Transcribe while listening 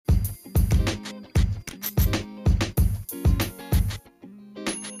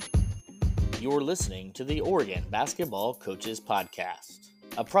You're listening to the Oregon Basketball Coaches Podcast,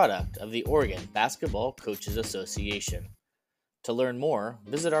 a product of the Oregon Basketball Coaches Association. To learn more,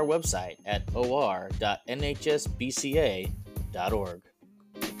 visit our website at or.nhsbca.org.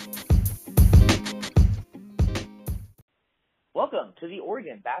 Welcome to the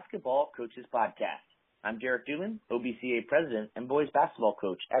Oregon Basketball Coaches Podcast. I'm Jarek Dooman, OBCA President and Boys Basketball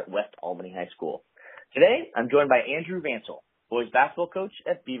Coach at West Albany High School. Today, I'm joined by Andrew Vancil, Boys Basketball Coach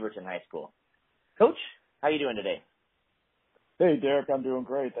at Beaverton High School. Coach, how are you doing today? Hey, Derek, I'm doing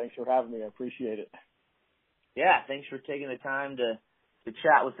great. Thanks for having me. I appreciate it. Yeah, thanks for taking the time to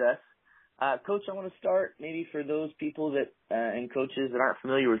chat with us. Coach, I want to start maybe for those people that and coaches that aren't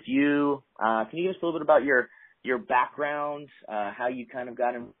familiar with you. Can you give us a little bit about your background, how you kind of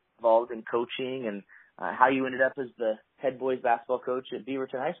got involved in coaching, and how you ended up as the head boys basketball coach at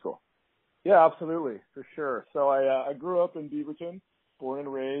Beaverton High School? Yeah, absolutely, for sure. So I grew up in Beaverton, born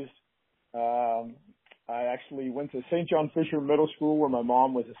and raised. I actually went to St. John Fisher Middle School where my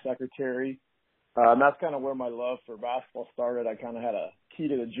mom was a secretary. And that's kind of where my love for basketball started. I kind of had a key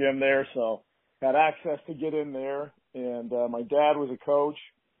to the gym there, so had access to get in there. And my dad was a coach,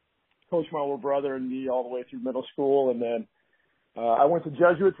 coached my older brother and me all the way through middle school. And then I went to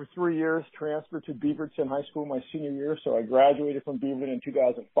Jesuit for 3 years, transferred to Beaverton High School my senior year. So I graduated from Beaverton in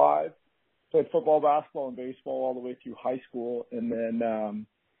 2005, played football, basketball, and baseball all the way through high school. And then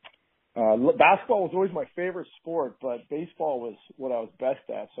basketball was always my favorite sport, but baseball was what I was best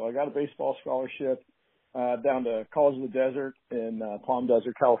at. So I got a baseball scholarship down to College of the Desert in Palm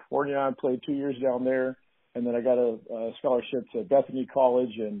Desert, California. I played 2 years down there. And then I got a scholarship to Bethany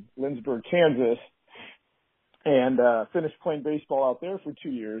College in Lindsborg, Kansas, and finished playing baseball out there for 2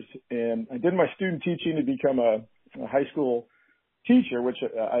 years. And I did my student teaching to become a high school teacher, which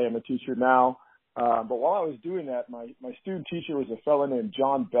I am a teacher now. But while I was doing that, my student teacher was a fellow named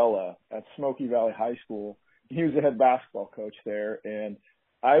John Bella at Smoky Valley High School. He was the head basketball coach there, and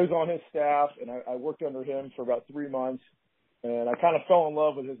I was on his staff, and I worked under him for about 3 months, and I kind of fell in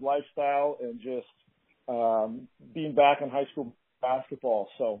love with his lifestyle and just being back in high school basketball.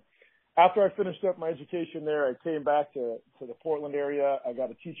 So after I finished up my education there, I came back to the Portland area. I got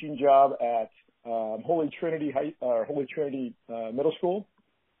a teaching job at Holy Trinity Middle School,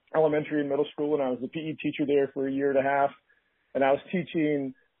 elementary and middle school, and I was the PE teacher there for a year and a half. And I was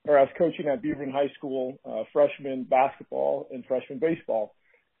coaching at Beaverton High School, freshman basketball and freshman baseball.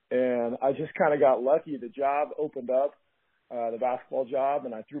 And I just kind of got lucky. The job opened up, the basketball job,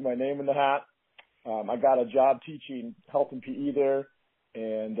 and I threw my name in the hat. I got a job teaching health and PE there,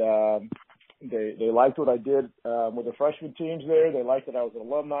 and they liked what I did with the freshman teams there. They liked that I was an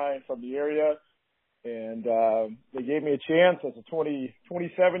alumni from the area. And they gave me a chance as a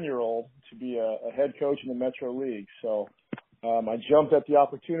 27-year-old to be a head coach in the Metro League. So I jumped at the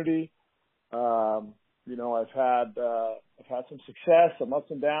opportunity. I've had some success, some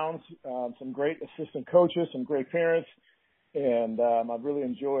ups and downs, some great assistant coaches, some great parents, and I've really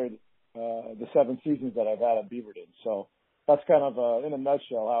enjoyed the 7 seasons that I've had at Beaverton. So that's kind of in a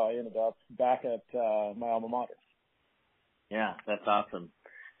nutshell how I ended up back at my alma mater. Yeah, that's awesome.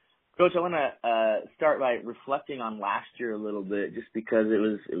 Coach, I want to start by reflecting on last year a little bit, just because it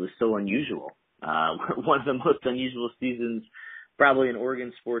was so unusual. One of the most unusual seasons probably in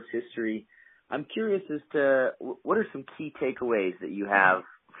Oregon sports history. I'm curious as to what are some key takeaways that you have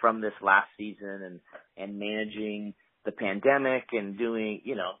from this last season and managing the pandemic and doing,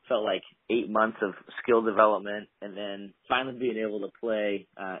 felt like 8 months of skill development and then finally being able to play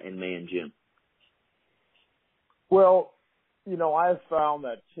in May and June. Well, I've found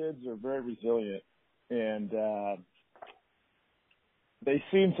that kids are very resilient, and they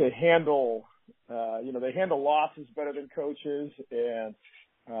seem to handle, they handle losses better than coaches, and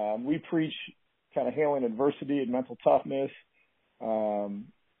we preach kind of handling adversity and mental toughness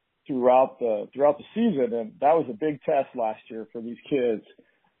throughout the season, and that was a big test last year for these kids.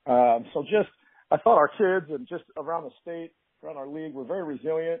 I thought our kids and just around the state, around our league, were very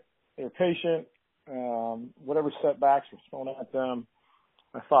resilient. They were patient. Whatever setbacks were thrown at them,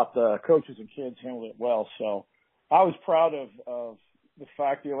 I thought the coaches and kids handled it well. So I was proud of the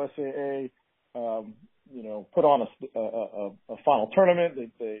fact the OSAA, put on a final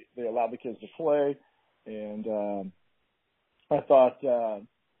tournament. They allowed the kids to play, and I thought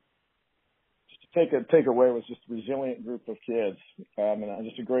just to take away was just a resilient group of kids, and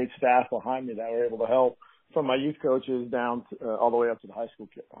just a great staff behind me that were able to help from my youth coaches down to, all the way up to the high school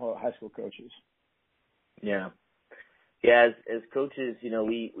coaches. Yeah. Yeah, as coaches,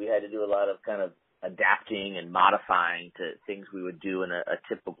 we had to do a lot of kind of adapting and modifying to things we would do in a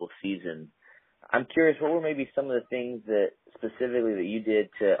typical season. I'm curious, what were maybe some of the things that specifically that you did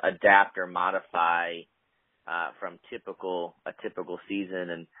to adapt or modify from a typical season,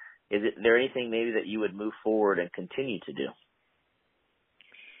 and there anything maybe that you would move forward and continue to do?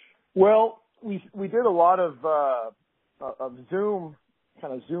 Well, we did a lot of Zoom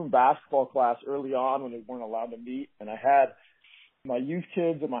basketball class early on when we weren't allowed to meet, and I had my youth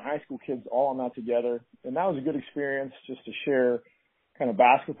kids and my high school kids all on that together, and that was a good experience just to share kind of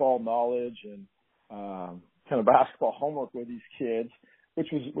basketball knowledge and kind of basketball homework with these kids,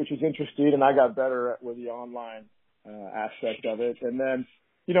 which was interesting, and I got better with the online aspect of it. And then,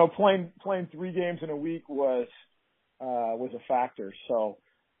 playing 3 games in a week was a factor. So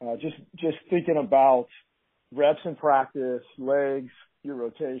just thinking about reps in practice, legs, your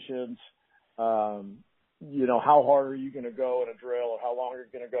rotations, how hard are you going to go in a drill, or how long are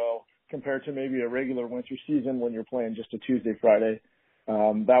you going to go compared to maybe a regular winter season when you're playing just a Tuesday, Friday.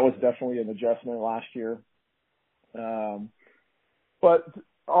 That was definitely an adjustment last year. But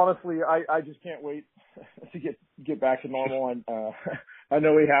honestly, I just can't wait to get back to normal. And I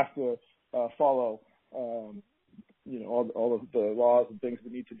know we have to follow, all of the laws and things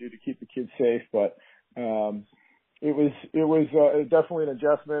we need to do to keep the kids safe. But it was definitely an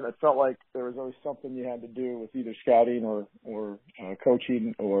adjustment. It felt like there was always something you had to do with either scouting or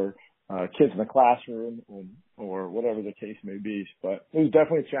coaching or kids in the classroom or whatever the case may be. But it was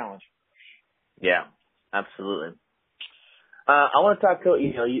definitely a challenge. Yeah, absolutely. I want to talk to,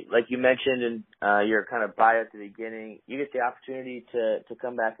 like you mentioned in your kind of bio at the beginning, you get the opportunity to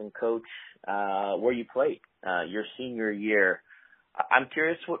come back and coach where you played your senior year. I'm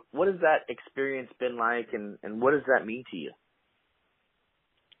curious, what has that experience been like, and what does that mean to you?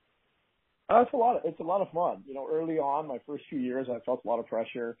 It's a lot of fun. Early on, my first few years, I felt a lot of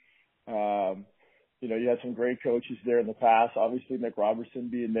pressure. You had some great coaches there in the past. Obviously, Nick Robertson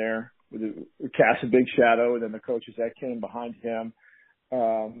being there would cast a big shadow, and then the coaches that came behind him.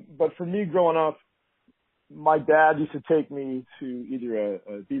 But for me, growing up, my dad used to take me to either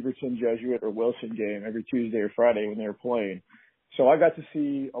a Beaverton Jesuit or Wilson game every Tuesday or Friday when they were playing. So I got to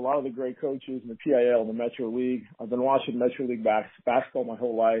see a lot of the great coaches in the PIL and the Metro League. I've been watching Metro League basketball my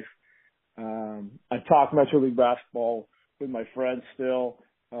whole life. I talk Metro League basketball with my friends still,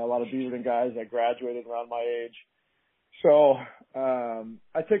 a lot of Beaverton guys that graduated around my age. So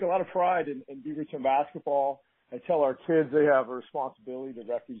I take a lot of pride in Beaverton basketball. I tell our kids they have a responsibility to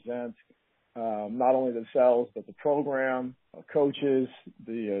represent not only themselves, but the program, coaches,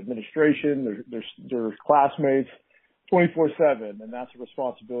 the administration, their classmates, 24/7, and that's a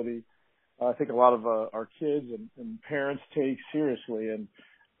responsibility I think a lot of our kids and parents take seriously. And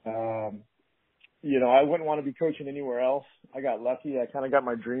I wouldn't want to be coaching anywhere else. I got lucky. I kind of got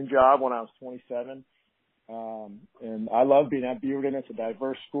my dream job when I was 27. And I love being at Beaverton. It's a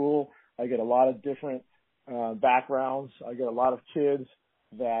diverse school. I get a lot of different backgrounds. I get a lot of kids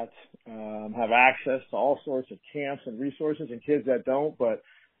that have access to all sorts of camps and resources, and kids that don't, but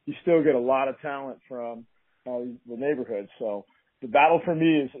you still get a lot of talent from the neighborhood. So the battle for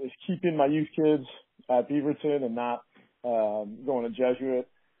me is keeping my youth kids at Beaverton and not going to Jesuit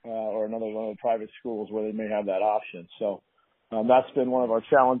or another one of the private schools where they may have that option. So that's been one of our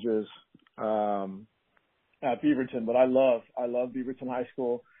challenges at Beaverton. But I love Beaverton High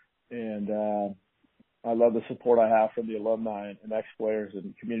School, and I love the support I have from the alumni and ex-players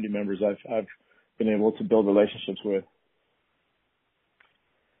and community members I've been able to build relationships with.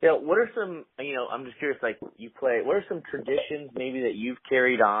 Yeah, what are some, I'm just curious, like you play, what are some traditions maybe that you've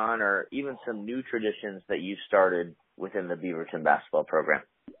carried on, or even some new traditions that you've started within the Beaverton basketball program?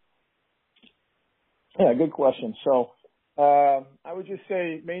 Yeah, good question. So I would just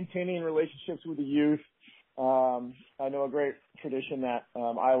say maintaining relationships with the youth. I know a great tradition that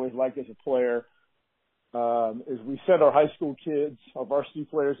I always liked as a player is we send our high school kids, our varsity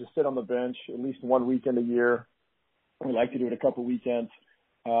players, to sit on the bench at least one weekend a year. We like to do it a couple weekends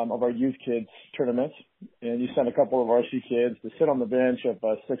of our youth kids tournaments. And you send a couple of varsity kids to sit on the bench of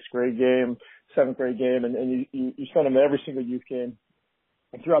a 6th grade game, 7th grade game, and you send them to every single youth game.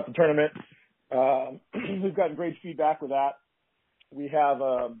 And throughout the tournament, we've gotten great feedback with that. We have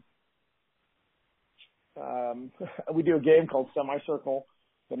we do a game called Semicircle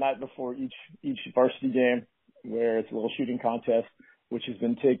the night before each varsity game, where it's a little shooting contest, which has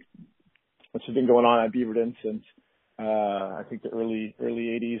been going on at Beaverton since I think the early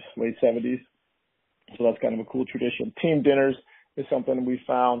 80s, late 70s. So that's kind of a cool tradition. Team dinners is something we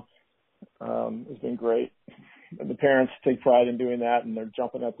found has been great. And the parents take pride in doing that, and they're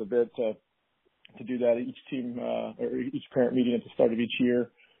jumping at the bit to do that at each team or each parent meeting at the start of each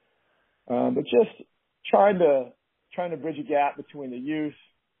year. But just trying to bridge a gap between the youth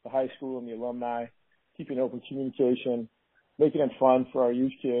the high school and the alumni, keeping open communication, making it fun for our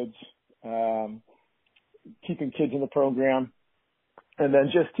youth kids, keeping kids in the program, and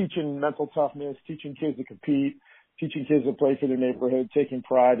then just teaching mental toughness, teaching kids to compete, teaching kids to play for their neighborhood, taking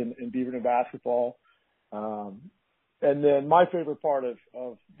pride in Beaverton basketball. And then my favorite part of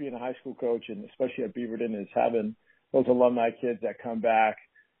being a high school coach, and especially at Beaverton, is having those alumni kids that come back,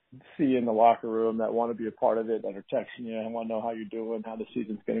 see you in the locker room, that want to be a part of it, that are texting you and want to know how you're doing, how the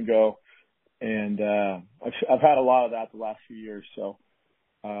season's going to go. And I've had a lot of that the last few years, so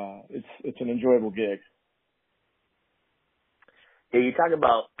it's an enjoyable gig. Yeah, you talk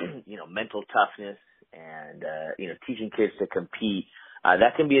about mental toughness and teaching kids to compete.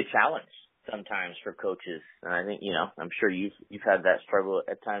 That can be a challenge sometimes for coaches, and I think I'm sure you've had that struggle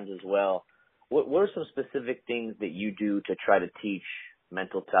at times as well. What are some specific things that you do to try to teach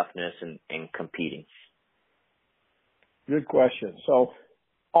mental toughness and competing? Good question. So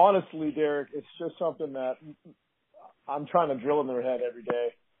honestly, Derek, it's just something that I'm trying to drill in their head every day.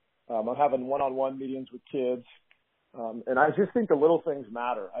 I'm having one-on-one meetings with kids, and I just think the little things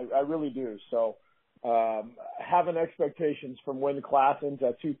matter. I really do. So having expectations from when the class ends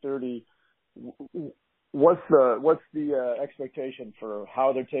at 2:30. What's the expectation for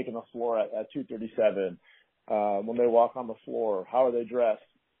how they're taking the floor at 2:37 when they walk on the floor? How are they dressed?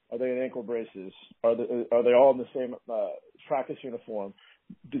 Are they in ankle braces? Are they all in the same practice uniform?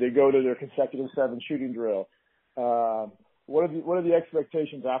 Do they go to their consecutive 7 shooting drill? What are the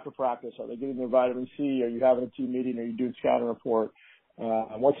expectations after practice? Are they getting their vitamin C? Are you having a team meeting? Are you doing scouting report?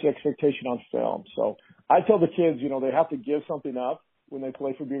 What's the expectation on film? So I tell the kids, they have to give something up when they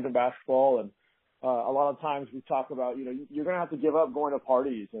play for Beaverton basketball. And a lot of times we talk about, you're going to have to give up going to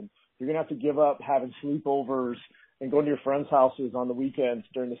parties, and you're going to have to give up having sleepovers and going to your friends' houses on the weekends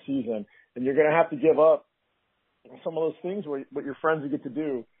during the season. And you're going to have to give up some of those things what your friends get to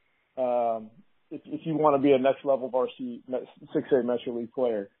do if you want to be a next level varsity 6A Metro League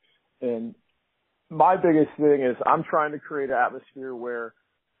player. And my biggest thing is I'm trying to create an atmosphere where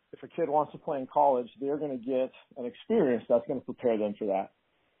if a kid wants to play in college, they're going to get an experience that's going to prepare them for that.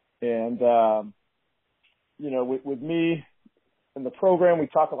 And, with me in the program, we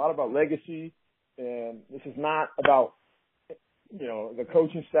talk a lot about legacy, and this is not about, the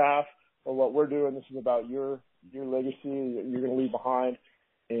coaching staff or what we're doing. This is about your legacy that you're going to leave behind.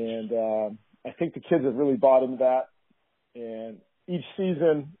 And I think the kids have really bought into that. And each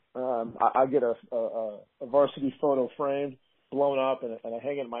season, I get a varsity photo framed, blown up, and I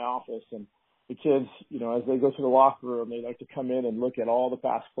hang it in my office. And the kids, as they go to the locker room, they like to come in and look at all the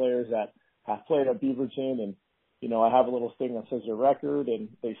past players that have played at Beaverton. And, I have a little thing that says their record, and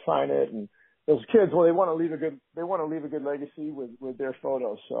they sign it. And those kids, well, they want to leave a good legacy with their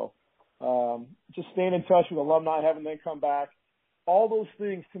photos. So just staying in touch with alumni, having them come back, all those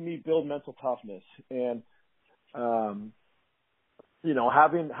things to me build mental toughness. And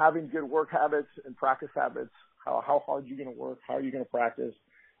having good work habits and practice habits. How hard are you going to work? How are you going to practice?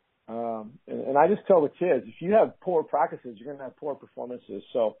 And I just tell the kids, if you have poor practices, you're going to have poor performances.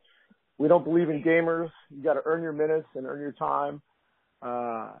 So we don't believe in gamers. You got to earn your minutes and earn your time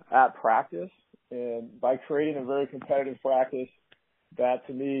at practice. And by creating a very competitive practice, that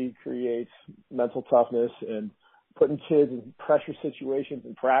to me creates mental toughness, and putting kids in pressure situations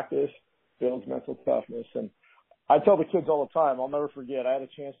in practice builds mental toughness. And I tell the kids all the time, I'll never forget, I had a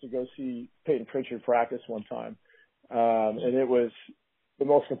chance to go see Peyton Pritchard practice one time. And it was the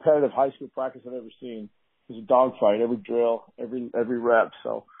most competitive high school practice I've ever seen. It was a dogfight, every drill, every rep.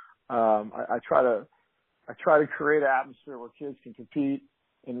 So I try to create an atmosphere where kids can compete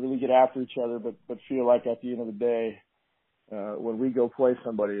and really get after each other, but feel like at the end of the day, when we go play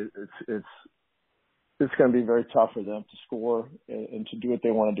somebody, it's going to be very tough for them to score and to do what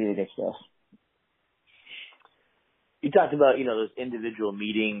they want to do against us. You talked about, those individual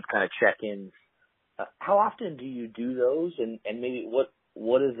meetings, kind of check-ins. How often do you do those, and maybe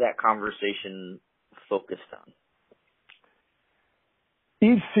what is that conversation focused on?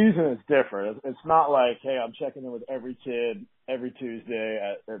 Each season is different. It's not like, hey, I'm checking in with every kid every Tuesday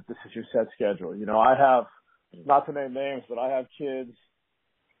at this is your set schedule. I have, not to name names, but I have kids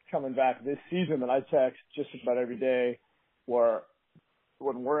coming back this season that I text just about every day, where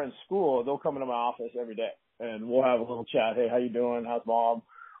when we're in school, they'll come into my office every day and we'll have a little chat. Hey, how you doing? How's mom?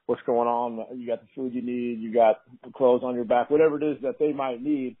 What's going on? You got the food you need? You got the clothes on your back? Whatever it is that they might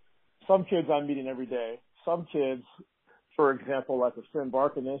need. Some kids I'm meeting every day. Some kids, for example, like a Finn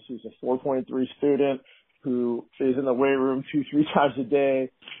Barkiness, who's a 4.3 student who is in the weight room 2-3 times a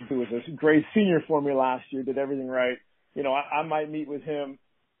day, who was a great senior for me last year, did everything right. I might meet with him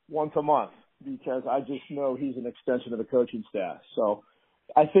once a month because I just know he's an extension of the coaching staff. So,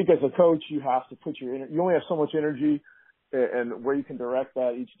 I think as a coach, you have to put you only have so much energy and where you can direct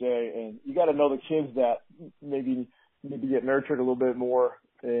that each day. And you got to know the kids that maybe need to get nurtured a little bit more.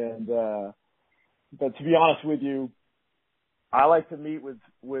 And, but to be honest with you, I like to meet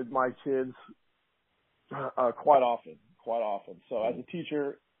with my kids, quite often. So as a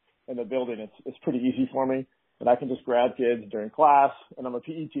teacher in the building, it's pretty easy for me, and I can just grab kids during class, and I'm a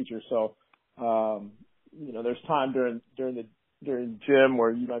PE teacher. So, there's time during gym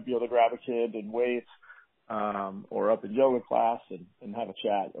where you might be able to grab a kid in weights, or up in yoga class and have a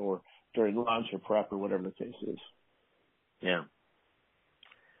chat, or during lunch or prep or whatever the case is. Yeah.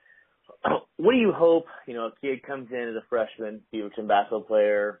 What do you hope, a kid comes in as a freshman, Beaverton basketball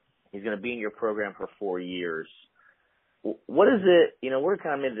player, he's going to be in your program for 4 years. What is it, what are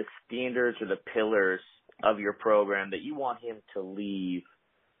kind of maybe the standards or the pillars of your program that you want him to leave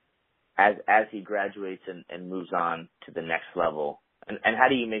as he graduates and moves on to the next level? And how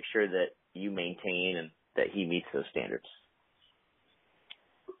do you make sure that you maintain and that he meets those standards?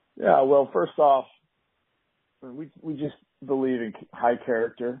 Yeah, well, first off, we just believe in high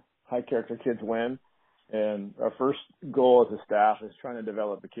character. High character kids win. And our first goal as a staff is trying to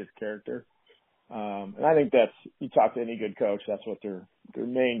develop the kid's character. And I think you talk to any good coach, that's what their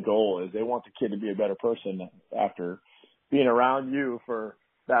main goal is. They want the kid to be a better person after being around you for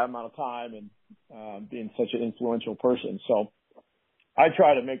that amount of time and being such an influential person. So I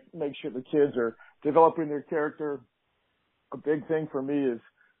try to make sure the kids are developing their character. A big thing for me is,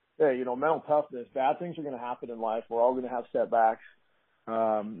 hey, mental toughness. Bad things are going to happen in life. We're all going to have setbacks.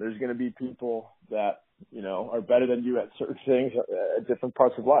 There's going to be people that, are better than you at certain things at different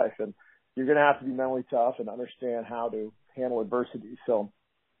parts of life. And you're going to have to be mentally tough and understand how to handle adversity. So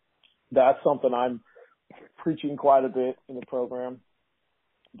that's something I'm preaching quite a bit in the program.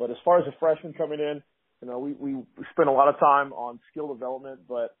 But as far as a freshman coming in, we spend a lot of time on skill development,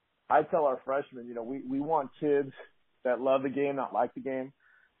 but I tell our freshmen, we want kids that love the game, not like the game.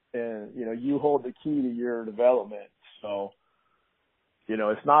 And, you hold the key to your development. So,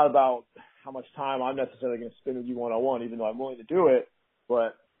 it's not about how much time I'm necessarily going to spend with you one-on-one, even though I'm willing to do it.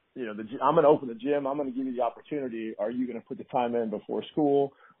 But, I'm going to open the gym. I'm going to give you the opportunity. Are you going to put the time in before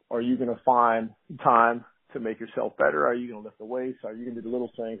school? Are you going to find time to make yourself better? Are you going to lift the weights? Are you going to do the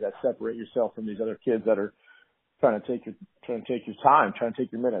little things that separate yourself from these other kids that are trying to take your time, trying to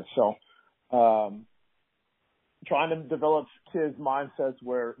take your minutes? So, trying to develop kids' mindsets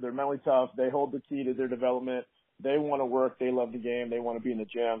where they're mentally tough, they hold the key to their development, they want to work, they love the game, they want to be in the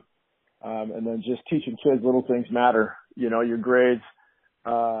gym, and then just teaching kids little things matter. Your grades,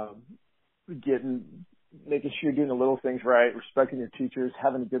 making sure you're doing the little things right, respecting your teachers,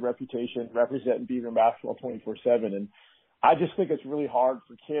 having a good reputation, representing Beaverton basketball 24/7. And I just think it's really hard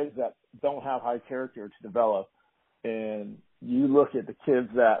for kids that don't have high character to develop. And you look at the kids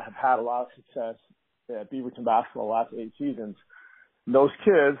that have had a lot of success at Beaverton basketball the last 8 seasons, those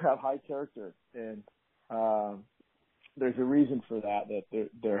kids have high character. And there's a reason for that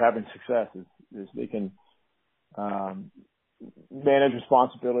they're having success is they can manage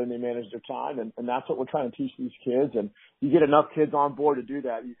responsibility and they manage their time. And that's what we're trying to teach these kids. And you get enough kids on board to do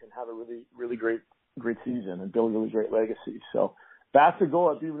that, you can have a really, really great season and build a really great legacy. So that's the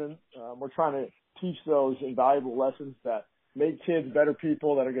goal at Beaverton. We're trying to teach those invaluable lessons that make kids better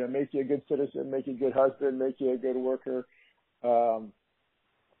people, that are going to make you a good citizen, make you a good husband, make you a good worker,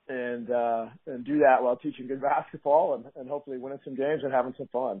 and do that while teaching good basketball and hopefully winning some games and having some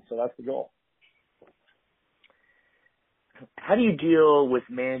fun. So that's the goal. How do you deal with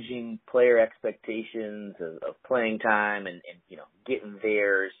managing player expectations of playing time and getting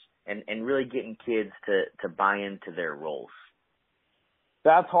theirs and really getting kids to buy into their roles?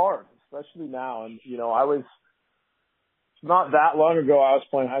 That's hard, especially now. And, I was not that long ago, I was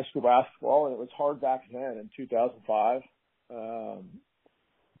playing high school basketball, and it was hard back then in 2005.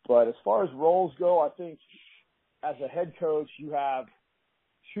 But as far as roles go, I think as a head coach, you have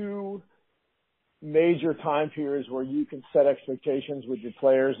two major time periods where you can set expectations with your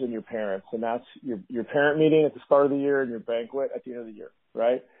players and your parents. And that's your parent meeting at the start of the year and your banquet at the end of the year,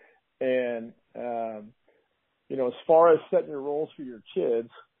 right? And, as far as setting your roles for your kids,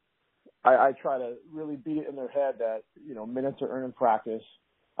 I try to really beat it in their head that, minutes are earned in practice.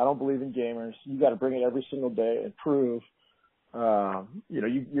 I don't believe in gamers. You got to bring it every single day and prove,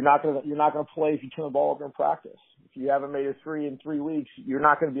 you're not going to play if you turn the ball over in practice. If you haven't made a three in 3 weeks, you're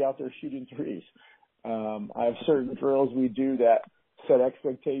not going to be out there shooting threes. I have certain drills we do that set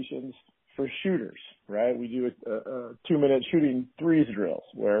expectations for shooters, right? We do a 2-minute shooting threes drills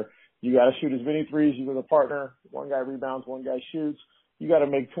where you got to shoot as many threes with a partner. One guy rebounds, one guy shoots. You got to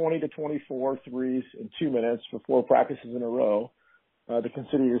make 20 to 24 threes in 2 minutes for 4 practices in a row. to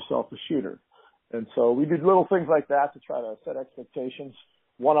consider yourself a shooter. And so we do little things like that to try to set expectations.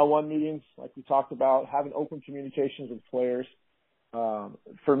 One-on-one meetings, like we talked about, having open communications with players.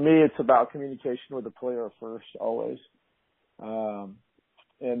 For me, it's about communication with the player first, always. And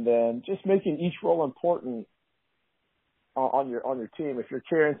then just making each role important on your team. If you're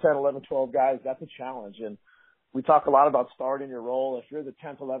carrying 10, 11, 12 guys, that's a challenge. And we talk a lot about starting your role. If you're the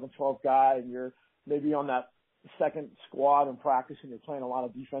 10th, 11th, 12th guy and you're maybe on that second squad in practice and you're playing a lot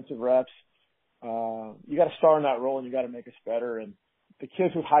of defensive reps, you got to start in that role and you got to make us better. And the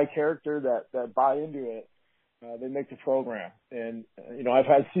kids with high character that buy into it, they make the program. And, I've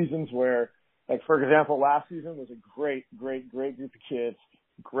had seasons where, like, for example, last season was a great group of kids,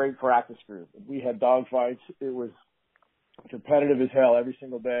 great practice group. We had dog fights. It was competitive as hell every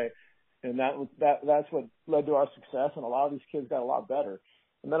single day. And that's what led to our success. And a lot of these kids got a lot better.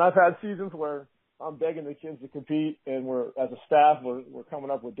 And then I've had seasons where I'm begging the kids to compete, and as a staff, we're coming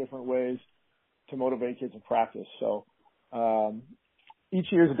up with different ways to motivate kids in practice. So, each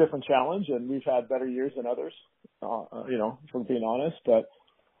year is a different challenge, and we've had better years than others, for being honest. But,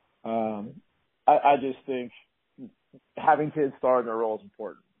 I just think having kids start in their role is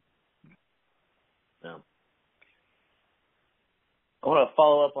important. Yeah. I want to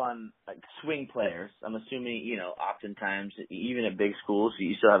follow up on swing players. I'm assuming, oftentimes, even at big schools,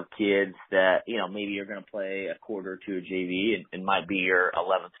 you still have kids that, maybe you're going to play a quarter or two of JV and might be your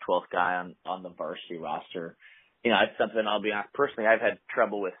 11th, 12th guy on the varsity roster. It's something I'll be honest, personally, I've had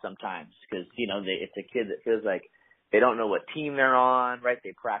trouble with sometimes because, it's a kid that feels like they don't know what team they're on, right?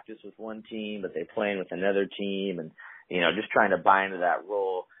 They practice with one team, but they're playing with another team and, just trying to buy into that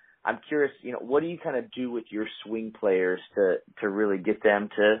role. I'm curious, what do you kind of do with your swing players to really get them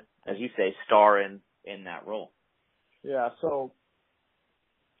to, as you say, star in that role? Yeah. So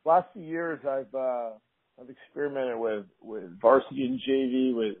last few years, I've experimented with varsity and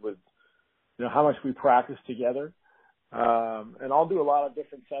JV with how much we practice together. And I'll do a lot of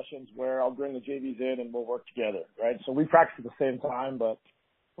different sessions where I'll bring the JVs in and we'll work together, right? So we practice at the same time, but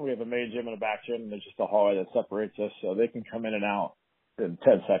we have a main gym and a back gym, and there's just a hallway that separates us so they can come in and out in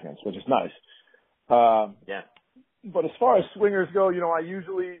 10 seconds, which is nice. Yeah. But as far as swingers go, I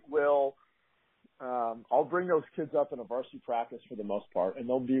usually will, I'll bring those kids up in a varsity practice for the most part, and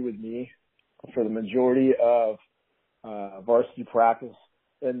they'll be with me for the majority of varsity practice.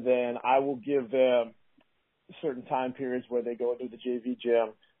 And then I will give them certain time periods where they go into the JV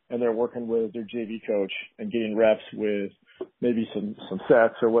gym and they're working with their JV coach and getting reps with maybe some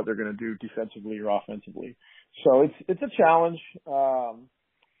sets or what they're going to do defensively or offensively. So it's a challenge.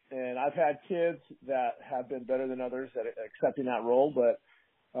 And I've had kids that have been better than others at accepting that role. But,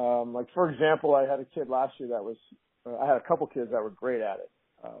 like, for example, I had a kid last year I had a couple kids that were great at it.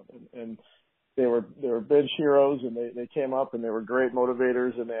 And they were bench heroes, and they came up and they were great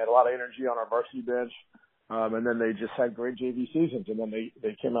motivators, and they had a lot of energy on our varsity bench. And then they just had great JV seasons, and then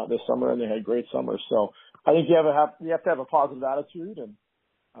they came out this summer and they had great summers. So I think you have to have a positive attitude, and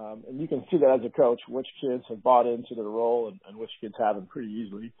you can see that as a coach, which kids have bought into the role and which kids haven't pretty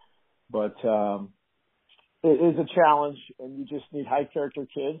easily. But it is a challenge, and you just need high character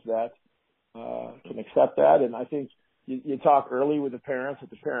kids that can accept that. And I think you talk early with the parents at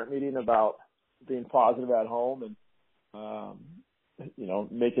the parent meeting about being positive at home and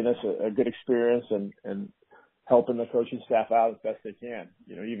making this a good experience and helping the coaching staff out as best they can.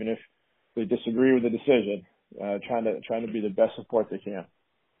 Even if they disagree with the decision, trying to be the best support they can.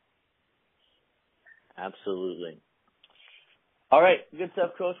 Absolutely. All right, good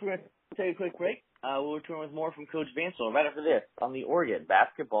stuff, Coach. We're going to take a quick break. We'll return with more from Coach Vancil right after this on the Oregon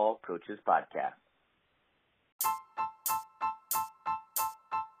Basketball Coaches Podcast.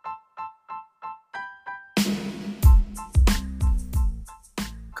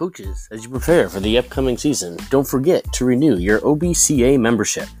 Coaches, as you prepare for the upcoming season, don't forget to renew your OBCA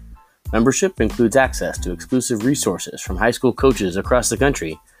membership. Membership includes access to exclusive resources from high school coaches across the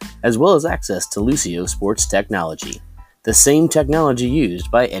country, as well as access to Lucio Sports Technology, the same technology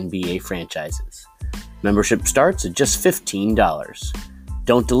used by NBA franchises. Membership starts at just $15.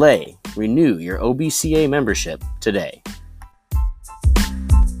 Don't delay. Renew your OBCA membership today.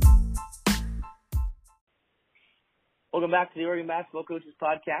 Welcome back to the Oregon Basketball Coaches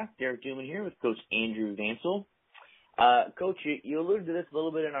Podcast. Derek Duman here with Coach Andrew Vancil. Coach, you alluded to this a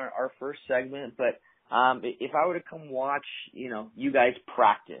little bit in our first segment, but if I were to come watch, you guys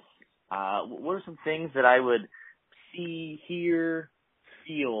practice, what are some things that I would see, hear,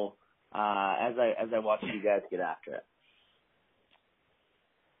 feel as I watch you guys get after it?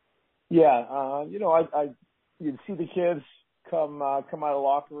 Yeah, you'd see the kids come out of the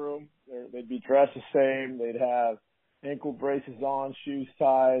locker room. They'd be dressed the same. They'd have ankle braces on, shoes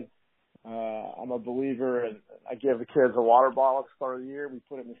tied. I'm a believer, and I give the kids a water bottle at the start of the year. We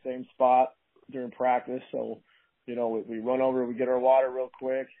put it in the same spot during practice, so we run over, we get our water real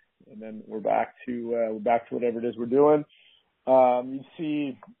quick, and then we're back to whatever it is we're doing. You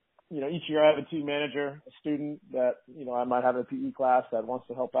see, each year I have a team manager, a student that I might have in a PE class that wants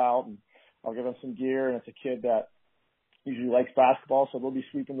to help out, and I'll give them some gear. And it's a kid that usually likes basketball, so they'll be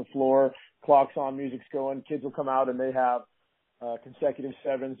sweeping the floor, clock's on, music's going. Kids will come out and they have consecutive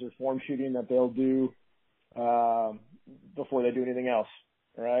sevens or form shooting that they'll do before they do anything else,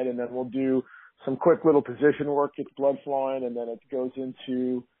 right? And then we'll do some quick little position work, get the blood flowing, and then it goes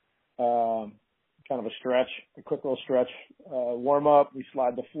into kind of a quick little stretch, warm up. We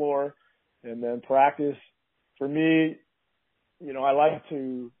slide the floor, and then practice. For me, I like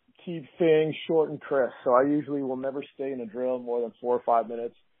to keep things short and crisp, so I usually will never stay in a drill more than 4 or 5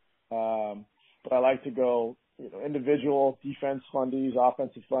 minutes. But I like to go individual defense fundies,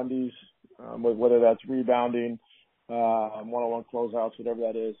 offensive fundies, whether that's rebounding, one-on-one closeouts, whatever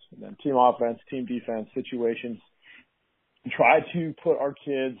that is, and then team offense, team defense situations. And try to put our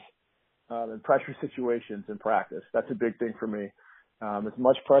kids in pressure situations in practice. That's a big thing for me. As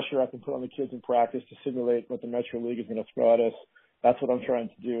much pressure I can put on the kids in practice to simulate what the Metro League is going to throw at us, that's what I'm trying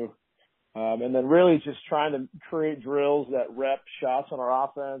to do. And then really just trying to create drills that rep shots on our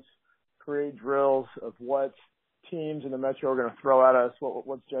offense, create drills of what teams in the Metro are going to throw at us,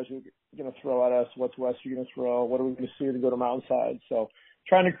 what's Jesuit going to throw at us, what's Western going to throw, what are we going to see to go to Mountainside. So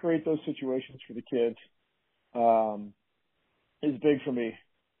trying to create those situations for the kids is big for me.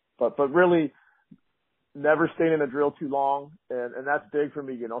 But really never staying in a drill too long, and that's big for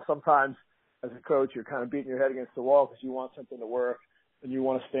me. Sometimes as a coach you're kind of beating your head against the wall because you want something to work and you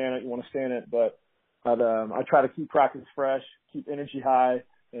want to stay in it, but I try to keep practice fresh, keep energy high,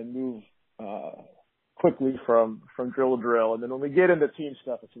 and move quickly from drill to drill. And then when we get into team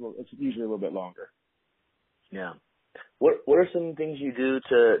stuff, it's usually a little bit longer. Yeah. What are some things you do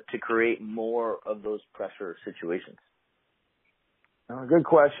to create more of those pressure situations? Good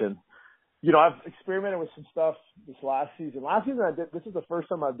question. I've experimented with some stuff this last season. This is the first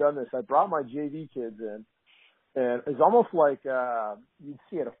time I've done this. I brought my JV kids in, and it's almost like you'd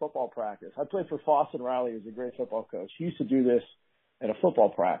see at a football practice. I played for Fawcett Riley, who's a great football coach. He used to do this at a football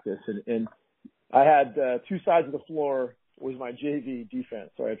practice, and I had 2 sides of the floor was my JV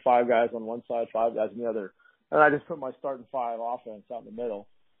defense. So I had 5 guys on one side, 5 guys on the other, and I just put my starting 5 offense out in the middle,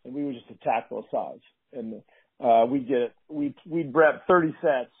 and we would just attack both sides. And we'd rep 30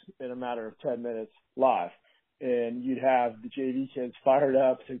 sets in a matter of 10 minutes live, and you'd have the JV kids fired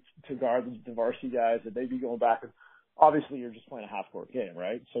up to guard the varsity guys, and they'd be going back. And obviously, you're just playing a half-court game,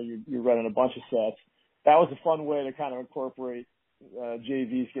 right? So you're running a bunch of sets. That was a fun way to kind of incorporate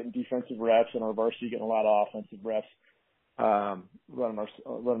JVs getting defensive reps and our varsity getting a lot of offensive reps, running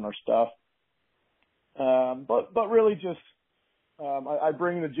our stuff. But really just I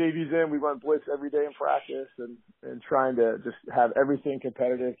bring the JVs in. We run blitz every day in practice, and trying to just have everything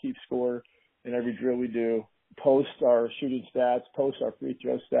competitive, keep score in every drill we do. Post our shooting stats, post our free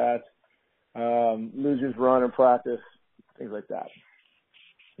throw stats, losers run in practice, things like that.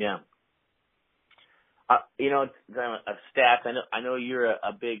 Yeah. Stats. I know you're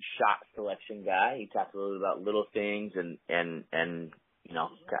a big shot selection guy. You talked a little bit about little things, and I don't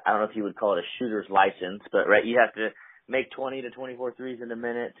know if you would call it a shooter's license, but right, you have to make 20 to 24 threes in a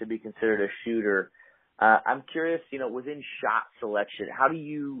minute to be considered a shooter. I'm curious, within shot selection, how do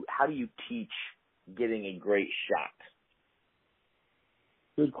you teach getting a great shot?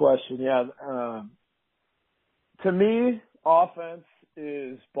 Good question. Yeah. To me, offense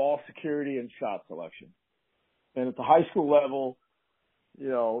is ball security and shot selection. And at the high school level,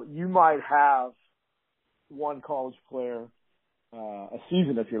 you might have one college player a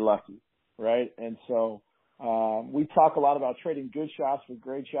season if you're lucky, right? And so we talk a lot about trading good shots for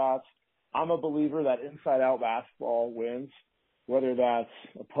great shots. I'm a believer that inside-out basketball wins, whether that's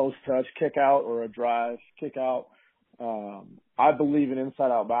a post-touch kick-out or a drive kick-out. I believe in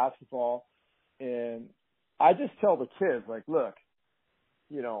inside-out basketball. And I just tell the kids, look,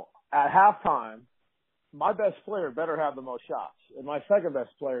 at halftime, my best player better have the most shots, and my second best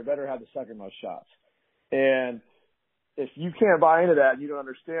player better have the second most shots. And if you can't buy into that and you don't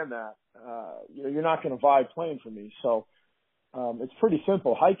understand that, you're not going to vibe playing for me. So it's pretty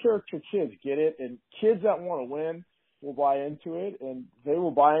simple. High character kids get it, and kids that want to win will buy into it, and they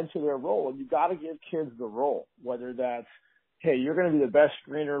will buy into their role. And you got to give kids the role, whether that's, hey, you're going to be the best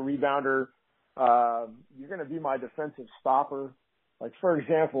screener, rebounder. You're going to be my defensive stopper. Like, for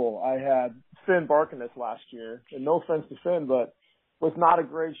example, I had Finn Barkiness last year, and no offense to Finn, but was not a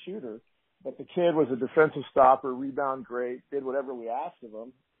great shooter. But the kid was a defensive stopper, rebound great, did whatever we asked of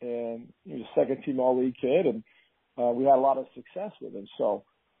him, and he was a second-team All-League kid, and we had a lot of success with him. So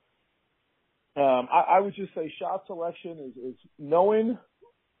I would just say shot selection is knowing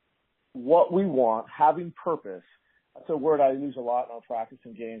what we want, having purpose. That's a word I use a lot in our practice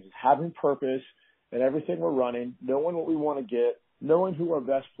and games, is having purpose in everything we're running, knowing what we want to get, knowing who our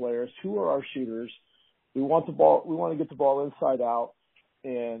best players, who are our shooters. We want the ball, we want to get the ball inside out,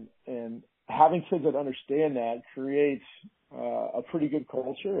 and having kids that understand that creates a pretty good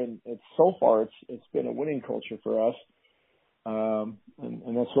culture, and so far it's been a winning culture for us, and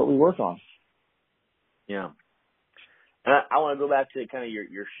that's what we work on. Yeah. And I want to go back to kind of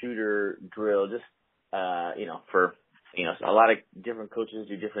your shooter drill, just, for, a lot of different coaches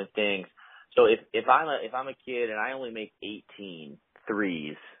do different things. So if I'm a kid and I only make 18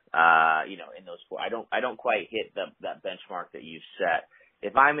 threes, in those four, I don't quite hit that benchmark that you've set.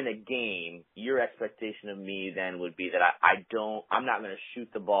 If I'm in a game, your expectation of me then would be that I'm not going to shoot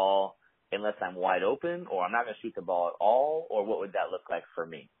the ball unless I'm wide open, or I'm not going to shoot the ball at all, or what would that look like for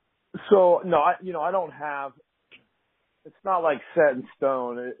me? So no, I don't have. It's not like set in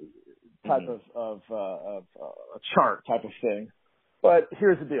stone type of a chart type of thing. But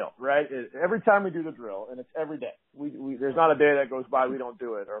here's the deal, right? Every time we do the drill, and it's every day, there's not a day that goes by we don't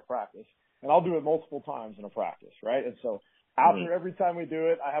do it or practice. And I'll do it multiple times in a practice, right? And so after every time we do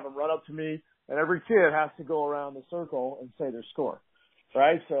it, I have them run up to me, and every kid has to go around the circle and say their score,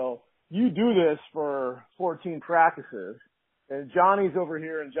 right? So you do this for 14 practices, and Johnny's over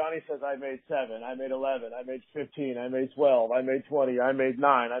here, and Johnny says, I made 7, I made 11, I made 15, I made 12, I made 20, I made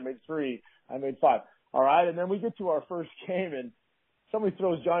 9, I made 3, I made 5. All right, and then we get to our first game, and somebody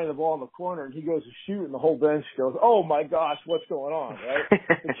throws Johnny the ball in the corner, and he goes to shoot, and the whole bench goes, oh, my gosh, what's going on, right?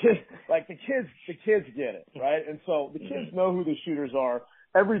 the kids get it, right? And so the kids know who the shooters are.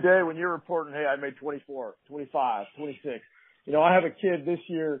 Every day when you're reporting, hey, I made 24, 25, 26. I have a kid this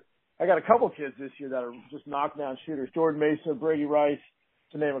year. I got a couple kids this year that are just knockdown shooters. Jordan Mason, Brady Rice,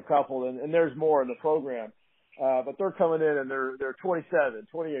 to name a couple, and there's more in the program. But they're coming in, and they're 27,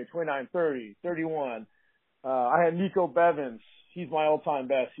 28, 29, 30, 31. I had Nico Bevins. He's my all-time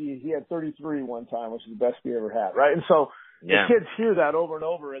best. He had 33 one time, which is the best we ever had, right? And so the kids hear that over and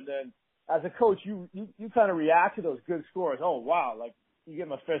over, and then as a coach, you kind of react to those good scores. Oh, wow, like you give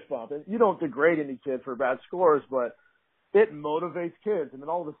them a fist bump. And you don't degrade any kid for bad scores, but it motivates kids. And then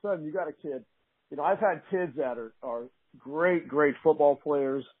all of a sudden you got a kid. I've had kids that are great football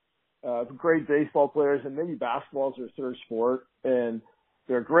players, great baseball players, and maybe basketball is their third sport. And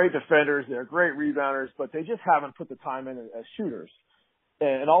they're great defenders, they're great rebounders, but they just haven't put the time in as shooters.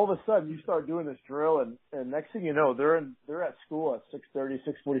 And all of a sudden, you start doing this drill, and next thing you know, they're at school at 6:30,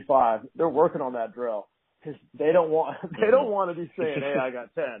 6:45. They're working on that drill because they don't want to be saying, "Hey, I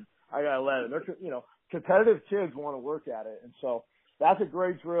got 10, I got 11." They're competitive kids want to work at it, and so that's a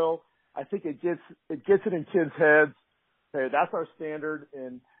great drill. I think it gets it in kids' heads. Hey, that's our standard.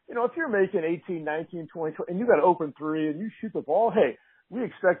 And if you're making 18, 19, 20, and you got an open three and you shoot the ball, hey, we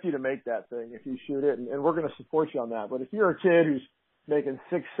expect you to make that thing if you shoot it, and we're going to support you on that. But if you're a kid who's making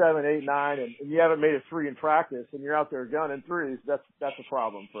 6, 7, 8, 9, and you haven't made a 3 in practice, and you're out there gunning threes, that's a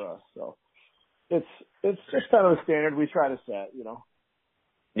problem for us. So it's just kind of a standard we try to set,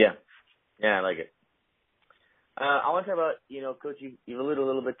 Yeah, I like it. I want to talk about, Coach, you've alluded a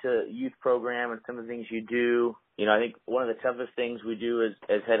little bit to youth program and some of the things you do. I think one of the toughest things we do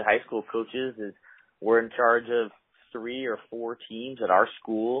as head high school coaches is we're in charge of 3 or 4 teams at our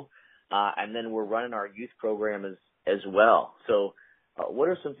school, and then we're running our youth program as well. So what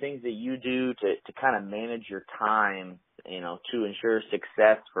are some things that you do to kind of manage your time, to ensure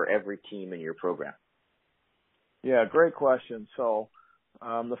success for every team in your program? Yeah, great question. So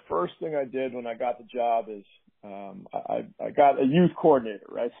the first thing I did when I got the job is I got a youth coordinator,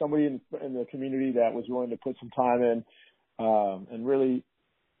 right? Somebody in the community that was willing to put some time in and really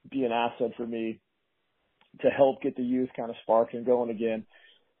be an asset for me to help get the youth kind of sparked and going again.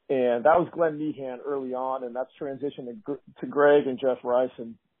 And that was Glenn Meehan early on, and that's transitioned to Greg and Jeff Rice.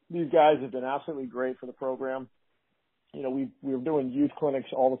 And these guys have been absolutely great for the program. We're doing youth clinics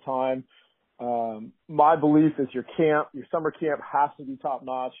all the time. My belief is your summer camp has to be top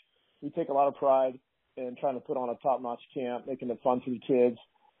notch. We take a lot of pride in trying to put on a top notch camp, making it fun for the kids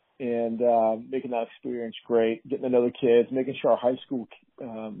and making that experience great, getting to know the kids, making sure our high school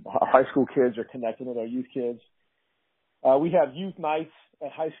kids are connected with our youth kids. We have youth nights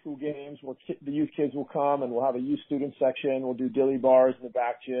at high school games where the youth kids will come, and we'll have a youth student section. We'll do dilly bars in the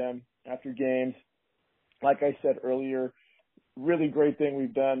back gym after games. Like I said earlier, really great thing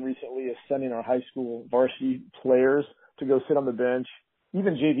we've done recently is sending our high school varsity players to go sit on the bench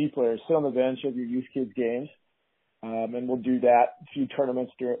even JV players, sit on the bench of your youth kids games. And we'll do that a few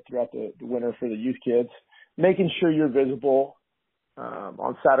tournaments throughout the winter for the youth kids, making sure you're visible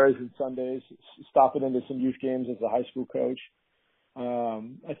on Saturdays and Sundays, stopping into some youth games as a high school coach.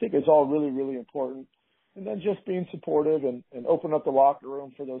 I think it's all really, really important. And then just being supportive and open up the locker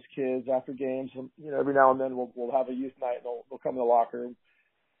room for those kids after games. And, every now and then we'll have a youth night and they'll come in the locker room.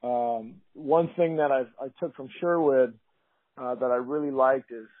 One thing that I took from Sherwood that I really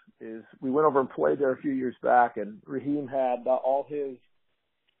liked is we went over and played there a few years back, and Raheem had all his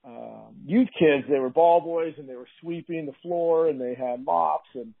youth kids. They were ball boys and they were sweeping the floor and they had mops,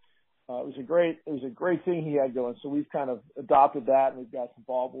 and it was a great thing he had going. So we've kind of adopted that, and we've got some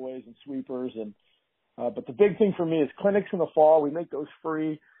ball boys and sweepers. And but the big thing for me is clinics in the fall. We make those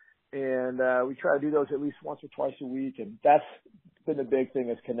free, and we try to do those at least once or twice a week. And that's been the big thing,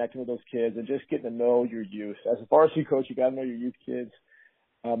 is connecting with those kids and just getting to know your youth. As a varsity coach, you got to know your youth kids,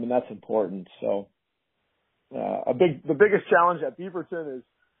 and that's important. So the biggest challenge at Beaverton is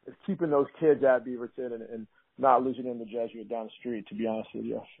keeping those kids at Beaverton and not losing them to Jesuit down the street, to be honest with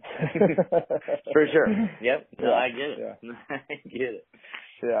you. For sure. Yep. No, Yeah. I get it. Yeah. I get it.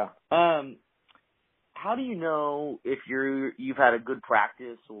 Yeah. How do you know if you've had a good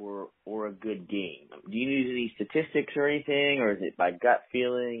practice or a good game? Do you use any statistics or anything, or is it by gut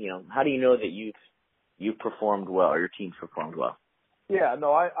feeling? How do you know that you've performed well or your team's performed well? Yeah,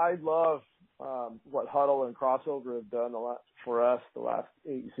 no, I love what Huddle and Crossover have done for us the last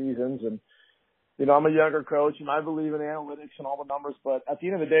 8 seasons. And, I'm a younger coach, and I believe in analytics and all the numbers. But at the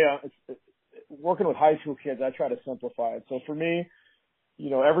end of the day, it's working with high school kids, I try to simplify it. So for me,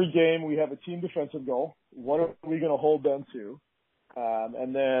 every game we have a team defensive goal. What are we going to hold them to?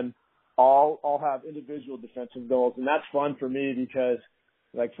 And then I'll have individual defensive goals. And that's fun for me because,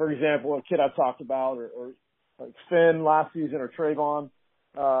 like, for example, a kid I've talked about or like Finn last season or Trayvon,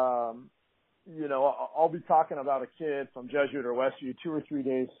 I'll be talking about a kid from Jesuit or Westview 2 or 3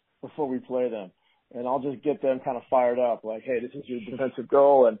 days before we play them. And I'll just get them kind of fired up, like, hey, this is your defensive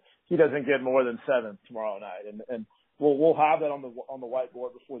goal, and he doesn't get more than 7 tomorrow night. And we'll have that on the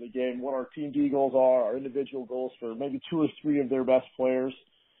whiteboard before the game, what our team D goals are, our individual goals for maybe 2 or 3 of their best players.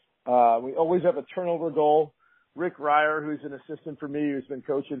 We always have a turnover goal. Rick Ryer, who's an assistant for me, who's been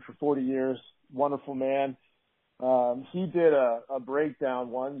coaching for 40 years, wonderful man. He did a breakdown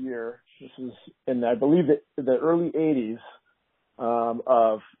one year. This was in, I believe, the early 80s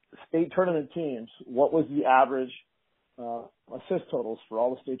of state tournament teams. What was the average assist totals for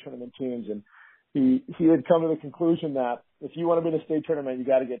all the state tournament teams? And he had come to the conclusion that if you want to be in a state tournament, you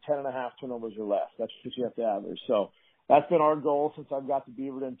got to get 10.5 turnovers or less. That's what you have to average. So that's been our goal since I've got to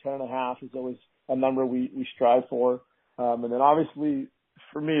Beaverton. 10.5 is always a number we strive for. And then obviously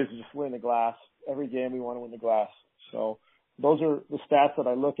for me, it's just winning the glass. Every game we want to win the glass. So those are the stats that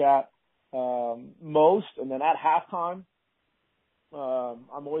I look at most. And then at halftime,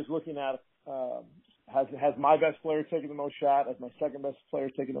 I'm always looking at has my best player taken the most shots? Has my second best player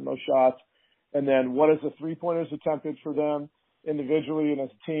taken the most shots? And then what is the three-pointers attempted for them individually and as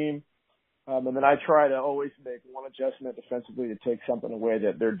a team? And then I try to always make one adjustment defensively to take something away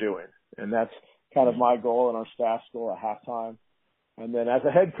that they're doing. And that's kind of my goal and our staff's goal at halftime. And then as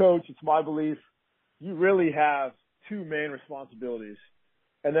a head coach, it's my belief you really have 2 main responsibilities.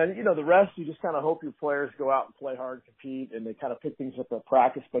 And then, the rest, you just kind of hope your players go out and play hard, compete, and they kind of pick things up at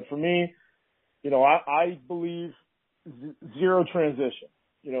practice. But for me, I believe zero transition.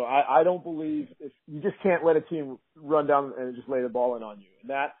 I don't believe if you just can't let a team run down and just lay the ball in on you. And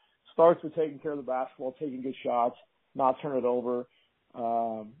that starts with taking care of the basketball, taking good shots, not turn it over.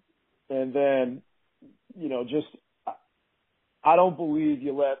 And then, I don't believe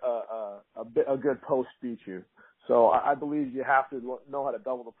you let a good post beat you. So I believe you have to know how to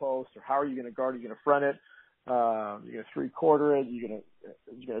double the post, or how are you going to guard it? You're going to front it. You're going to three-quarter it. You're going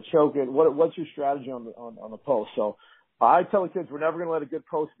to choke it. What's your strategy on the post? So I tell the kids we're never going to let a good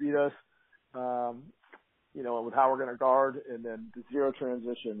post beat us. With how we're going to guard, and then the zero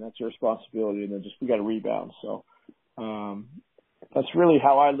transition. That's your responsibility, and then we got to rebound. So that's really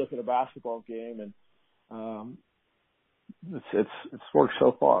how I look at a basketball game, and it's worked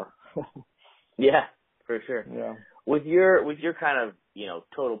so far. Yeah. For sure. Yeah. With your kind of,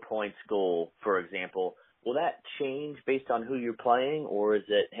 total points goal, for example, will that change based on who you're playing, or is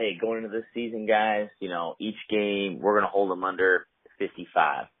it, hey, going into this season, guys, each game we're going to hold them under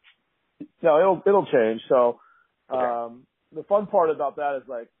 55? No, it'll change. So okay. The fun part about that is,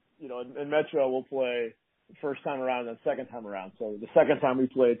 like, in Metro we'll play the first time around and then second time around. So the second time we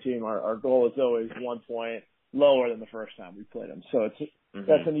play a team, our goal is always 1 point lower than the first time we played them. So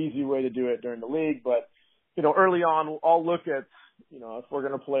that's an easy way to do it during the league. But, early on, I'll look at, if we're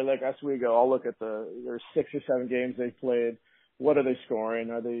going to play like Oswego, I'll look at there's 6 or 7 games they've played. What are they scoring?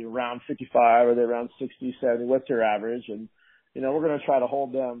 Are they around 55? Are they around 60, 70? What's their average? And, we're going to try to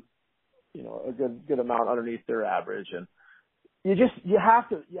hold them, a good amount underneath their average. And you have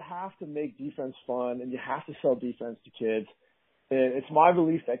to make defense fun, and you have to sell defense to kids. And it's my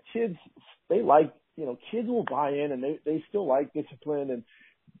belief that kids will buy in, and they still like discipline, and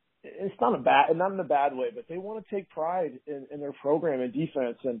it's not in a bad way, but they want to take pride in their program and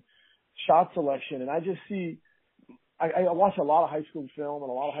defense and shot selection. And I just see, I watch a lot of high school film and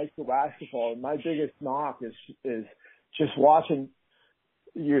a lot of high school basketball, and my biggest knock is just watching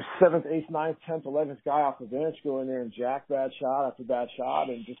your 7th, 8th, 9th, 10th, 11th guy off the bench go in there and jack bad shot after bad shot,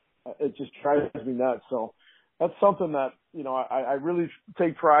 and it just drives me nuts. So that's something that, I really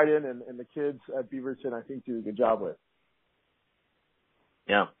take pride in, and the kids at Beaverton, I think, do a good job with.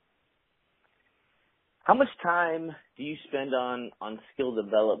 Yeah. How much time do you spend on skill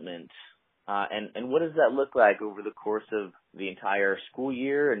development, and what does that look like over the course of the entire school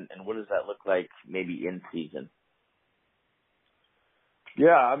year, and what does that look like maybe in season?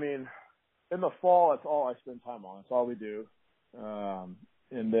 Yeah, I mean, in the fall, that's all I spend time on. That's all we do.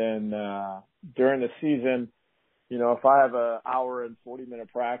 And then during the season, if I have an hour and 40-minute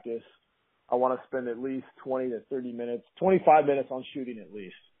practice, I want to spend at least 20 to 30 minutes, 25 minutes on shooting at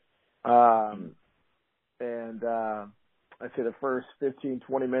least. And I'd say the first 15,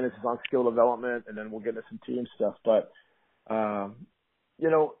 20 minutes is on skill development, and then we'll get into some team stuff. But,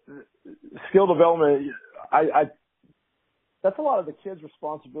 skill development, that's a lot of the kids'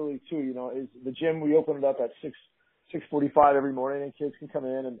 responsibility too. Is the gym, we open it up at 6:45 every morning, and kids can come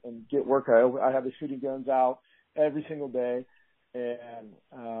in and get work. I have the shooting guns out every single day. And,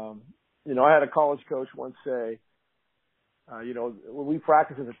 I had a college coach once say, when we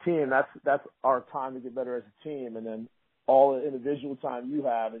practice as a team, that's our time to get better as a team. And then all the individual time you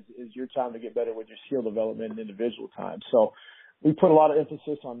have is your time to get better with your skill development and individual time. So we put a lot of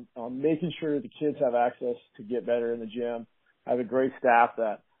emphasis on making sure the kids have access to get better in the gym. I have a great staff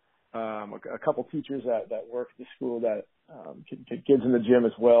that, a couple teachers that work at the school that can get kids in the gym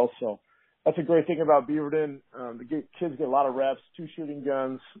as well. So that's a great thing about Beaverton. Kids get a lot of reps, 2 shooting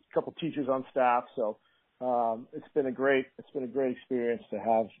guns, a couple teachers on staff. So it's been a great experience to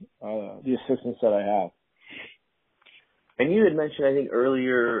have the assistants that I have. And you had mentioned, I think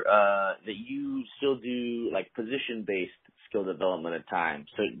earlier, that you still do like position-based skill development at times.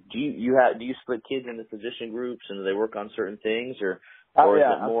 So do you split kids into position groups, and do they work on certain things, or is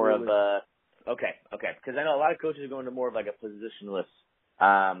it more absolutely. Okay, because I know a lot of coaches are going to more of like a positionless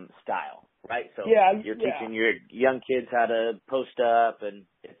style, right? So you're teaching your young kids how to post up and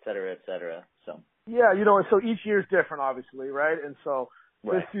et cetera, et cetera. So yeah, so each year is different, obviously, right? And so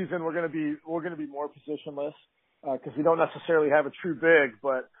this season we're going to be more positionless because we don't necessarily have a true big,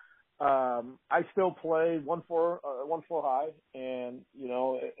 but I still play 1-4 high, and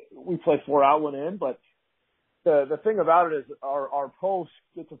we play 4 out, 1 in. But the thing about it is our posts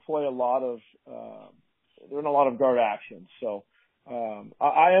get to play they're in a lot of guard action. So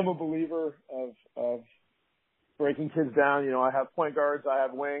I am a believer of breaking kids down. I have point guards, I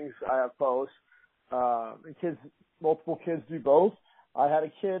have wings, I have posts. And multiple kids do both. I had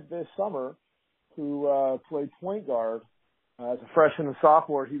a kid this summer who played point guard as a freshman and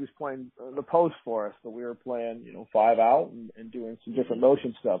sophomore. He was playing the post for us, but we were playing 5 out and doing some different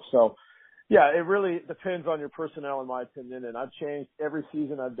motion stuff. So yeah, it really depends on your personnel, in my opinion. And I've changed every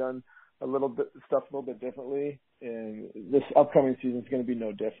season. I've done a little bit differently, and this upcoming season is going to be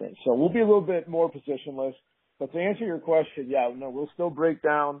no different. So we'll be a little bit more positionless. But to answer your question, we'll still break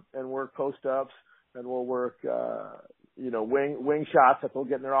down and work post ups, and we'll work, wing shots that they'll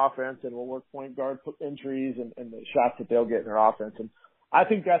get in their offense, and we'll work point guard entries and the shots that they'll get in their offense. And I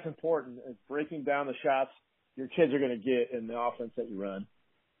think that's important, is breaking down the shots your kids are going to get in the offense that you run.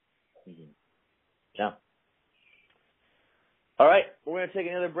 Mm-hmm. Yeah. All right, we're going to take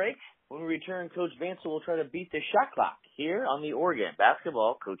another break. When we return, Coach Vancil will try to beat the shot clock here on the Oregon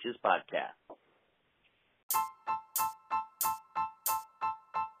Basketball Coaches Podcast.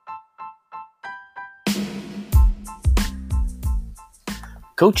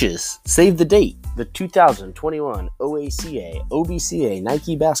 Coaches, save the date. The 2021 OACA OBCA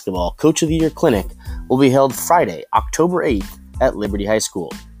Nike Basketball Coach of the Year Clinic will be held Friday, October 8th at Liberty High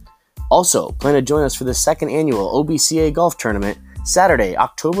School. Also, plan to join us for the second annual OBCA Golf Tournament Saturday,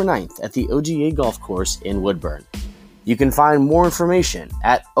 October 9th at the OGA Golf Course in Woodburn. You can find more information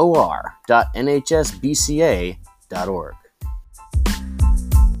at or.nhsbca.org.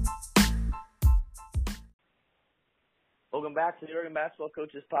 Welcome back to the Oregon Basketball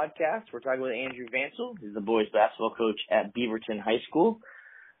Coaches Podcast. We're talking with Andrew Vancil. He's the boys basketball coach at Beaverton High School.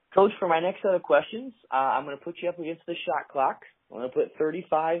 Coach, for my next set of questions, I'm going to put you up against the shot clock. I'm going to put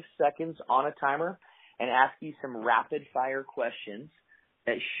 35 seconds on a timer and ask you some rapid-fire questions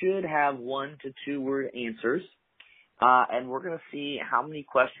that should have 1 to 2 word answers. And we're going to see how many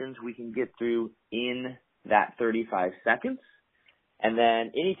questions we can get through in that 35 seconds. And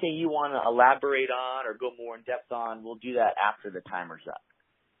then anything you want to elaborate on or go more in depth on, we'll do that after the timer's up.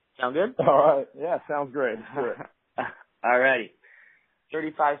 Sound good? All right. Yeah, sounds great. Let's do it. All righty.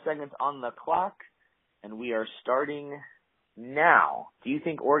 35 seconds on the clock, and we are starting now. Do you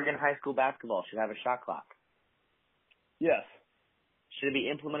think Oregon high school basketball should have a shot clock? Yes. Should it be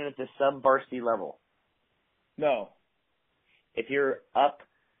implemented at the sub-varsity level? No. If you're up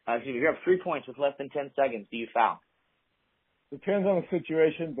 3 points with less than 10 seconds, do you foul? Depends on the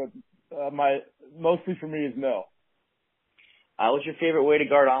situation, but mostly for me is no. What's your favorite way to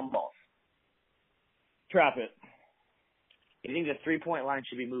guard on balls? Trap it. Do you think the 3-point line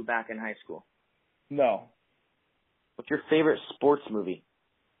should be moved back in high school? No. What's your favorite sports movie?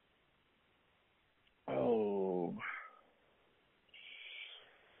 Oh.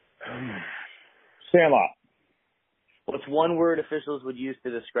 Sandlot. What's one word officials would use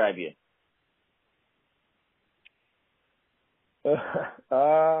to describe you?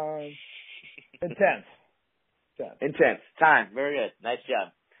 Intense. Intense. Time. Very good. Nice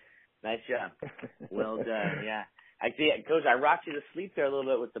job. Well done. Yeah. I see, Coach, I rocked you to sleep there a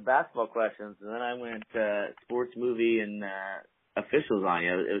little bit with the basketball questions, and then I went sports movie and officials on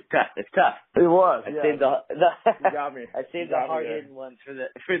you. It was tough. It's tough. It was. I yeah. saved you got me. I saved the hard-hitting ones for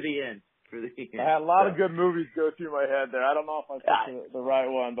the end. I had a lot of good movies go through my head there. I don't know if I picked the right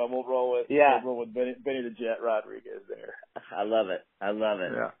one, but we'll roll with Benny the Jet Rodriguez there. I love it.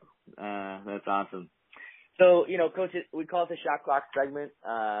 Yeah. That's awesome. So, Coach, we call it the shot clock segment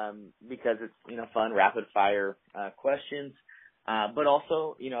because it's, fun, rapid-fire questions. But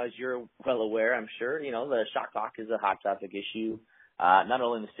also, as you're well aware, I'm sure, the shot clock is a hot topic issue, not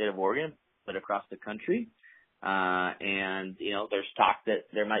only in the state of Oregon, but across the country. And there's talk that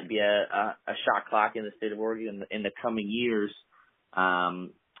there might be a shot clock in the state of Oregon in the coming years.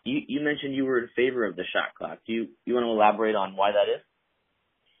 You mentioned you were in favor of the shot clock. Do you want to elaborate on why that is?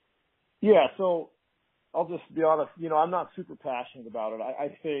 Yeah, so I'll just be honest, I'm not super passionate about it.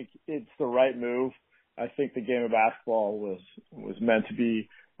 I think it's the right move. I think the game of basketball was meant to be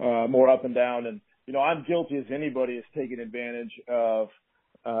more up and down, and I'm guilty as anybody is taking advantage of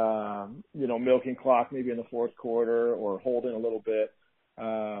milking clock maybe in the fourth quarter or holding a little bit.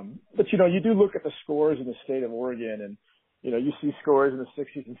 But you do look at the scores in the state of Oregon, and you see scores in the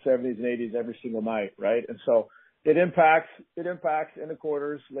 60s and 70s and 80s every single night, right? And so it impacts in the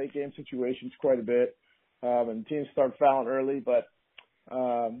quarters, late game situations quite a bit. And teams start fouling early, but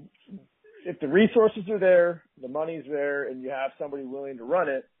if the resources are there, the money's there, and you have somebody willing to run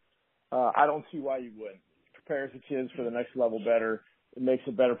it, I don't see why you wouldn't. It prepares the kids for the next level better. It makes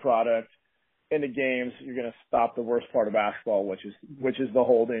a better product. In the games, you're going to stop the worst part of basketball, which is the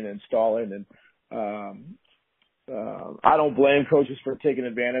holding and stalling. And I don't blame coaches for taking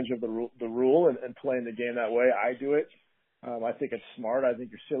advantage of the rule and playing the game that way. I do it. I think it's smart. I think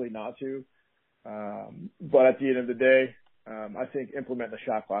you're silly not to. But at the end of the day, I think implementing the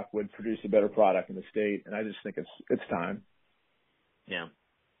shot clock would produce a better product in the state, and I just think it's time. Yeah.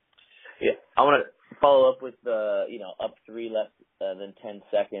 Yeah. I want to follow up with up 3 less than 10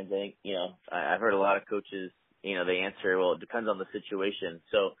 seconds. I think I've heard a lot of coaches they answer, well, it depends on the situation.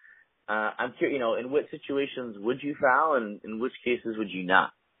 So I'm curious, in what situations would you foul, and in which cases would you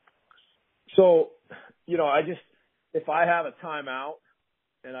not? So if I have a timeout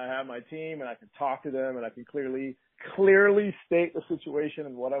and I have my team and I can talk to them and I can clearly state the situation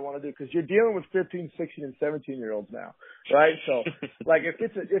and what I want to do, because you're dealing with 15, 16, and 17-year-olds now, right? So, like,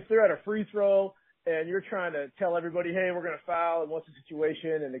 if they're at a free throw and you're trying to tell everybody, hey, we're going to foul, and what's the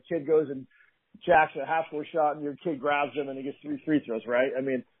situation, and the kid goes and jacks a half-court shot and your kid grabs him and he gets 3 free throws, right? I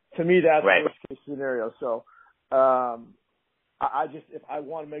mean, to me, that's the worst-case scenario. So, if I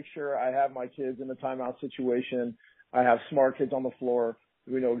want to make sure I have my kids in the timeout situation, I have smart kids on the floor.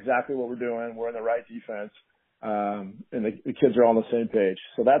 We know exactly what we're doing. We're in the right defense. And the kids are all on the same page.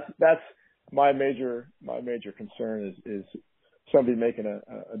 So that's my major concern is somebody making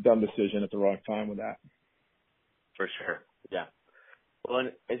a dumb decision at the wrong time with that. For sure. Yeah. Well,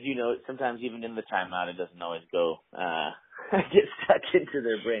 and as you know, sometimes even in the timeout, it doesn't always go, get stuck into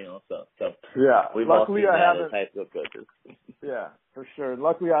their brain also. So yeah, we've luckily all seen that as high school coaches. Yeah, for sure.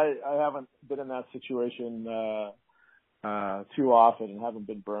 Luckily, I haven't been in that situation too often and haven't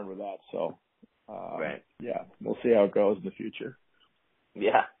been burned with that. So Right. Yeah, we'll see how it goes in the future.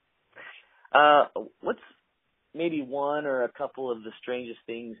 Yeah. What's maybe one or a couple of the strangest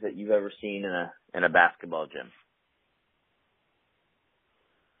things that you've ever seen in a basketball gym?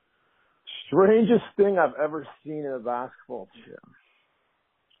 Strangest thing I've ever seen in a basketball gym.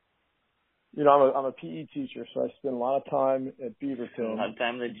 You know, I'm a PE teacher, so I spend a lot of time at Beaverton. A lot of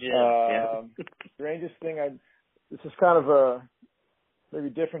time in the gym. Strangest thing, this is kind of a maybe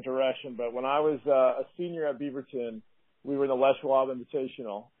different direction, but when I was a senior at Beaverton, we were in the Les Schwab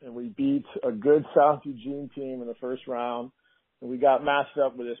Invitational, and we beat a good South Eugene team in the first round. And we got matched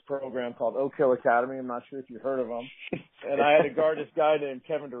up with this program called Oak Hill Academy. I'm not sure if you've heard of them. And I had to guard this guy named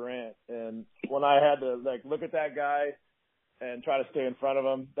Kevin Durant. And when I had to look at that guy and try to stay in front of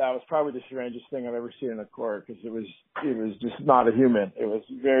him, that was probably the strangest thing I've ever seen in a court, because it was just not a human. It was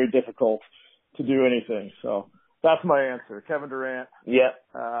very difficult to do anything. So that's my answer. Kevin Durant. Yeah.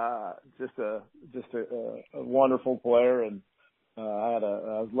 Just a wonderful player, and I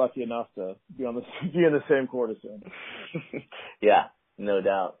was lucky enough to be in the same court as him. Yeah, no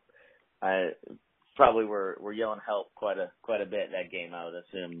doubt. I probably were yelling help quite a bit that game, I would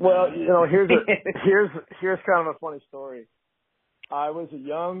assume. Well, you know, here's kind of a funny story. I was a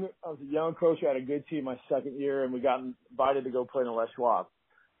young coach who had a good team my second year, and we got invited to go play in the Les Schwab.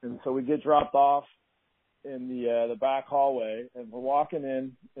 And so we get dropped off in the back hallway, and we're walking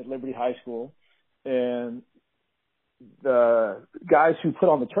in at Liberty High School, and the guys who put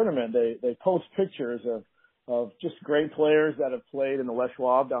on the tournament, they post pictures of just great players that have played in the Les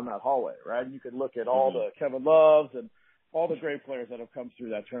Schwab down that hallway, right? And you can look at all the Kevin Loves and all the great players that have come through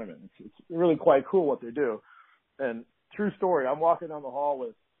that tournament. It's really quite cool what they do. And true story, I'm walking down the hall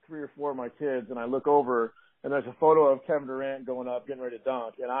with 3 or 4 of my kids, and I look over, and there's a photo of Kevin Durant going up, getting ready to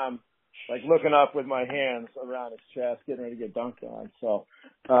dunk, and I'm looking up with my hands around his chest, getting ready to get dunked on. So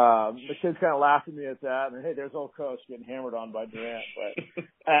the kids kind of laughed at me at that, and hey, there's old coach getting hammered on by Durant. But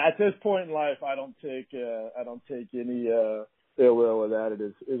at this point in life, I don't take any ill will with that.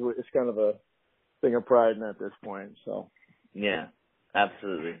 It's kind of a thing of pride in at this point. So yeah,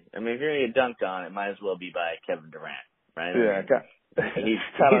 absolutely. I mean, if you're gonna get dunked on, it might as well be by Kevin Durant, right? Yeah, he's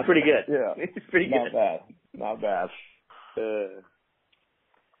pretty good. Yeah, he's pretty good. Not bad.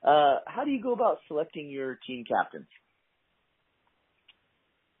 How do you go about selecting your team captains?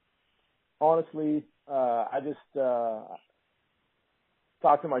 Honestly, I just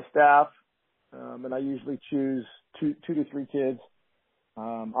talk to my staff, and I usually choose two to 3 kids.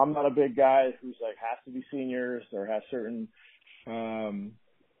 I'm not a big guy who's has to be seniors or has certain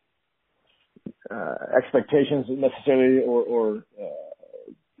expectations necessarily or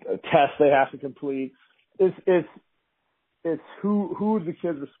tests they have to complete. It's who the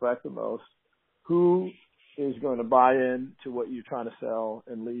kids respect the most, who is going to buy in to what you're trying to sell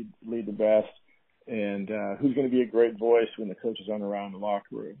and lead the best, and who's going to be a great voice when the coaches aren't around the locker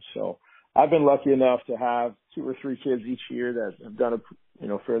room. So I've been lucky enough to have 2 or 3 kids each year that have done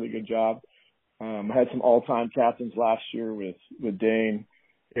a fairly good job. I had some all-time captains last year with Dane,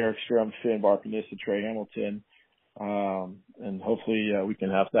 Eric Strum, Finn Barkanissa, Trey Hamilton, and hopefully we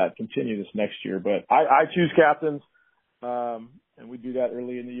can have that continue this next year. But I choose captains. And we do that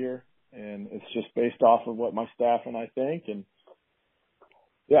early in the year, and it's just based off of what my staff and I think, and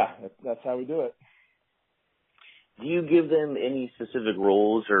yeah, that's how we do it. Do you give them any specific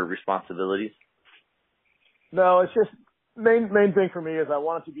roles or responsibilities? No, it's just main thing for me is I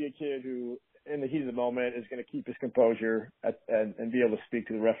want it to be a kid who, in the heat of the moment, is going to keep his composure and be able to speak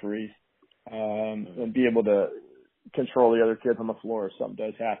to the referees, and be able to control the other kids on the floor if something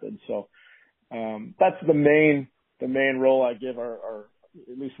does happen. So that's the main role I give our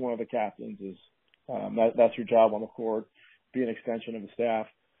at least one of the captains is that's your job on the court, be an extension of the staff.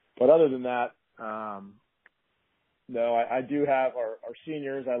 But other than that, no, I do have our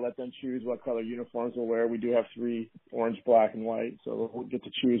seniors. I let them choose what color uniforms we'll wear. We do have 3, orange, black, and white, so we'll get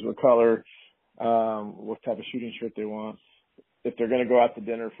to choose what color, what type of shooting shirt they want. If they're going to go out to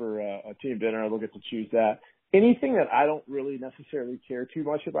dinner for a team dinner, they'll get to choose that. Anything that I don't really necessarily care too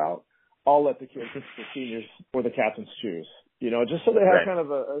much about, I'll let the kids, the seniors or the captains choose, just so they have kind of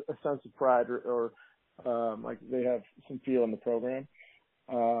a sense of pride or like they have some feel in the program.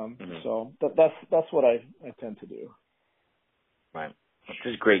 So that's what I tend to do. Right.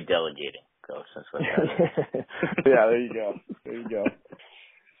 This is great delegating, Coach. That's what Yeah, there you go.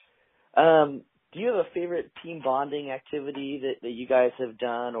 Do you have a favorite team bonding activity that you guys have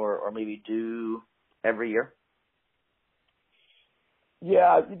done or maybe do every year?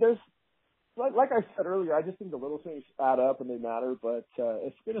 Yeah, there's, like I said earlier, I just think the little things add up and they matter. But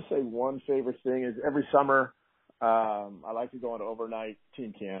if I'm going to say one favorite thing is every summer I like to go on an overnight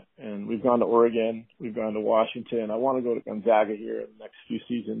team camp, and we've gone to Oregon, we've gone to Washington. I want to go to Gonzaga here in the next few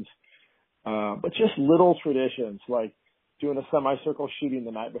seasons. But just little traditions like doing a semicircle shooting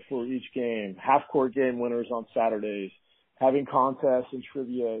the night before each game, half-court game winners on Saturdays, having contests and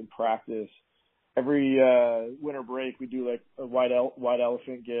trivia in practice. Every winter break, we do like a white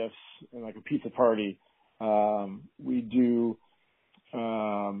elephant gifts and like a pizza party. We do,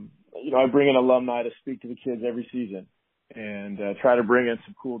 I bring in alumni to speak to the kids every season and try to bring in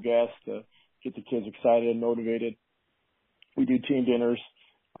some cool guests to get the kids excited and motivated. We do team dinners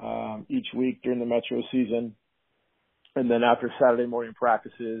each week during the Metro season. And then after Saturday morning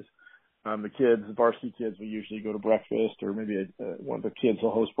practices, the varsity kids, will usually go to breakfast, or maybe one of the kids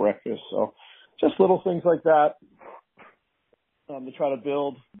will host breakfast. So just little things like that to try to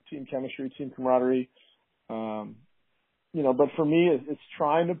build team chemistry, team camaraderie. But for me, it's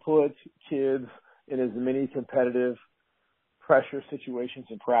trying to put kids in as many competitive pressure situations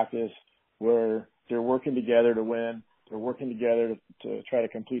in practice where they're working together to win. They're working together to try to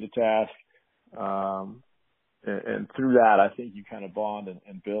complete a task. And through that, I think you kind of bond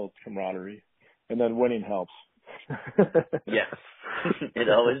and build camaraderie. And then winning helps. Yes. It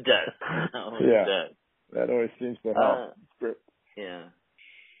always does. Does. That always seems to help. Yeah.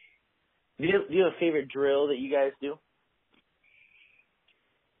 Do you have a favorite drill that you guys do?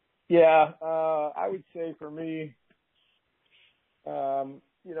 Yeah, I would say for me, I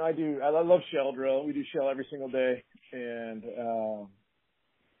love shell drill. We do shell every single day, and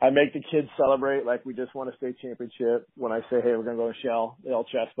I make the kids celebrate like we just won a state championship. When I say, hey, we're going to go to shell, they all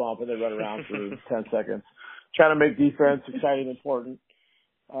chest bump and they run around for 10 seconds. Trying to make defense exciting and important.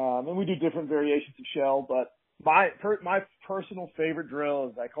 And we do different variations of shell, but my personal favorite drill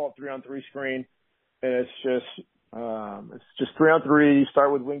is I call it 3-on-3 screen, and it's just 3-on-3. You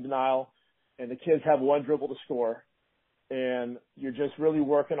start with wing denial, and the kids have one dribble to score, and you're just really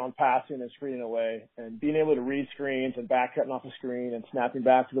working on passing and screening away and being able to read screens and back cutting off the screen and snapping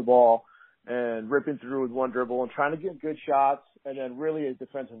back to the ball and ripping through with one dribble and trying to get good shots. And then really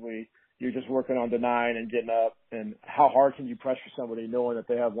defensively, you're just working on denying and getting up, and how hard can you pressure somebody knowing that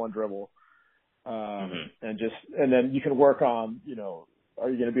they have one dribble. And then you can work on, are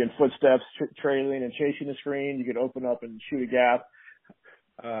you going to be in footsteps, trailing and chasing the screen? You can open up and shoot a gap.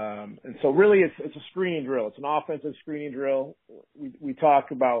 And so really it's a screening drill. It's an offensive screening drill. We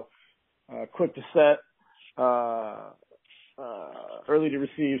talk about, quick to set, early to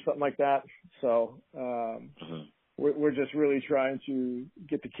receive, something like that. So, we're just really trying to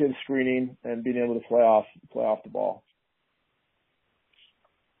get the kids screening and being able to play off the ball.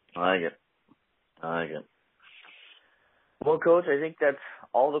 I like it. Well, Coach, I think that's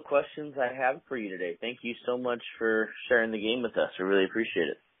all the questions I have for you today. Thank you so much for sharing the game with us. I really appreciate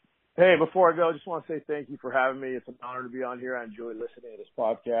it. Hey, before I go, I just want to say thank you for having me. It's an honor to be on here. I enjoy listening to this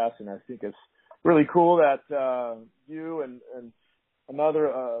podcast, and I think it's really cool that you and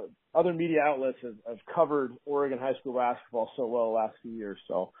other media outlets have covered Oregon high school basketball so well the last few years.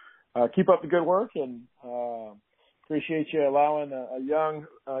 So keep up the good work, and appreciate you allowing a young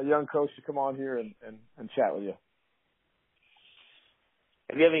coach to come on here and chat with you.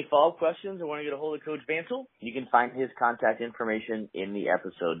 If you have any follow-up questions or want to get a hold of Coach Vancil, you can find his contact information in the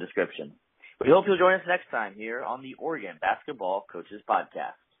episode description. We hope you'll join us next time here on the Oregon Basketball Coaches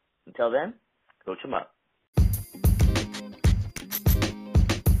Podcast. Until then, coach 'em up.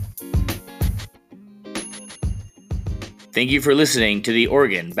 Thank you for listening to the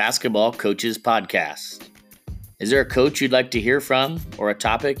Oregon Basketball Coaches Podcast. Is there a coach you'd like to hear from or a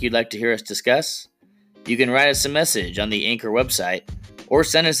topic you'd like to hear us discuss? You can write us a message on the Anchor website or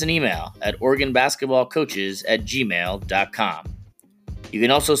send us an email at OregonBasketballCoaches@gmail.com. You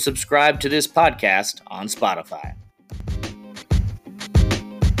can also subscribe to this podcast on Spotify.